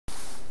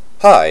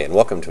Hi, and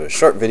welcome to a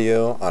short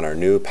video on our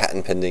new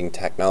patent-pending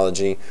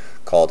technology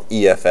called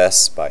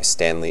EFS by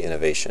Stanely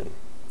Innovation.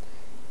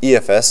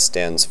 EFS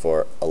stands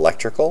for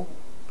Electrical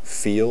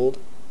Field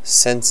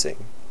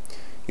Sensing.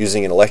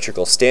 Using an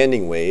electrical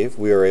standing wave,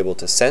 we are able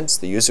to sense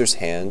the user's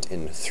hand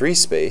in free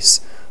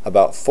space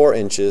about 4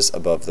 inches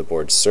above the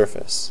board's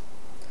surface.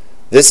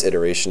 This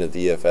iteration of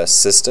the EFS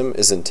system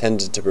is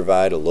intended to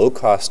provide a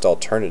low-cost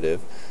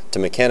alternative to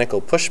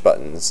mechanical push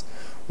buttons.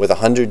 With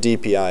 100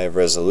 dpi of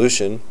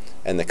resolution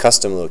and the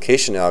custom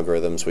location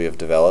algorithms we have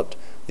developed,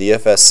 the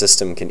EFS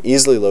system can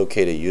easily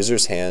locate a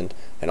user's hand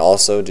and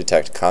also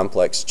detect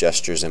complex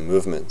gestures and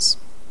movements.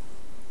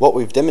 What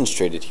we've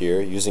demonstrated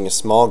here using a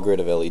small grid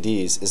of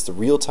LEDs is the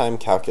real-time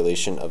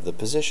calculation of the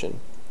position.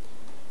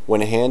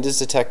 When a hand is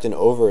detected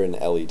over an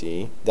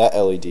LED, that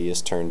LED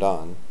is turned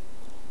on.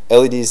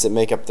 LEDs that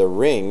make up the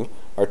ring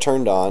are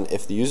turned on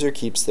if the user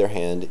keeps their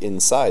hand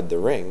inside the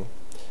ring.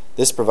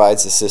 This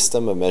provides the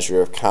system a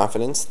measure of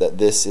confidence that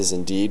this is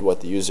indeed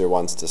what the user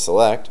wants to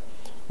select,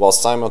 while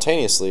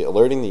simultaneously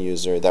alerting the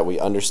user that we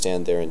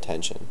understand their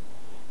intention.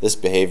 This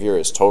behavior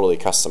is totally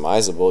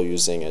customizable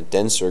using a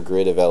denser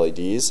grid of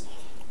LEDs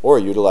or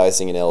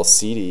utilizing an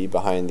LCD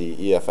behind the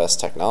EFS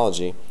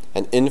technology.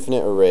 An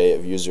infinite array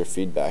of user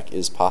feedback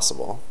is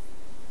possible.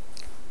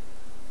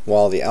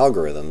 While the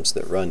algorithms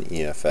that run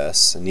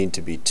EFS need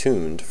to be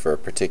tuned for a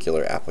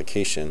particular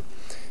application,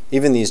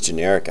 even these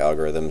generic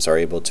algorithms are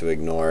able to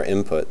ignore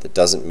input that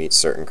doesn't meet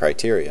certain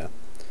criteria.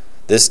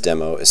 This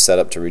demo is set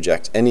up to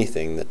reject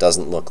anything that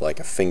doesn't look like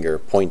a finger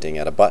pointing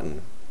at a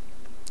button.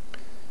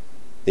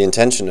 The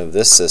intention of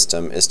this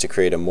system is to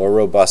create a more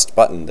robust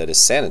button that is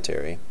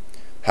sanitary.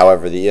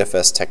 However, the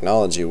EFS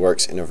technology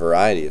works in a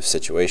variety of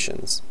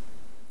situations.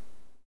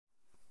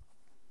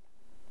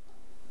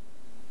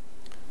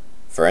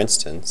 For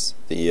instance,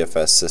 the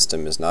EFS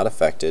system is not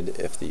affected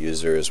if the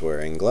user is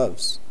wearing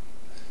gloves.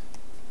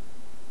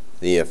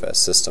 The EFS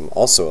system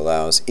also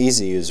allows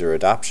easy user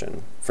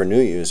adoption. For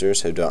new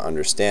users who don't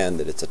understand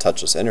that it's a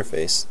touchless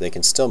interface, they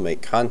can still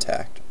make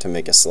contact to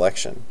make a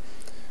selection.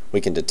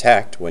 We can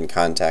detect when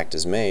contact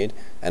is made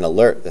and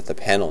alert that the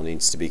panel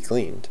needs to be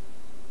cleaned.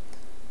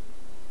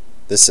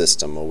 This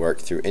system will work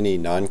through any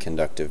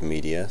non-conductive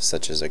media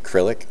such as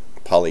acrylic,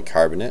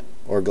 polycarbonate,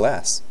 or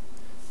glass.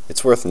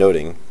 It's worth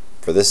noting,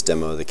 for this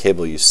demo, the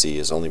cable you see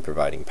is only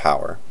providing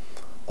power.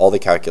 All the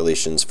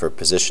calculations for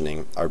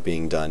positioning are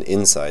being done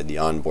inside the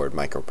onboard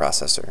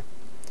microprocessor.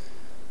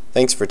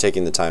 Thanks for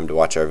taking the time to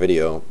watch our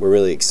video. We're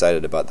really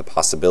excited about the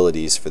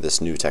possibilities for this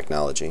new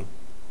technology.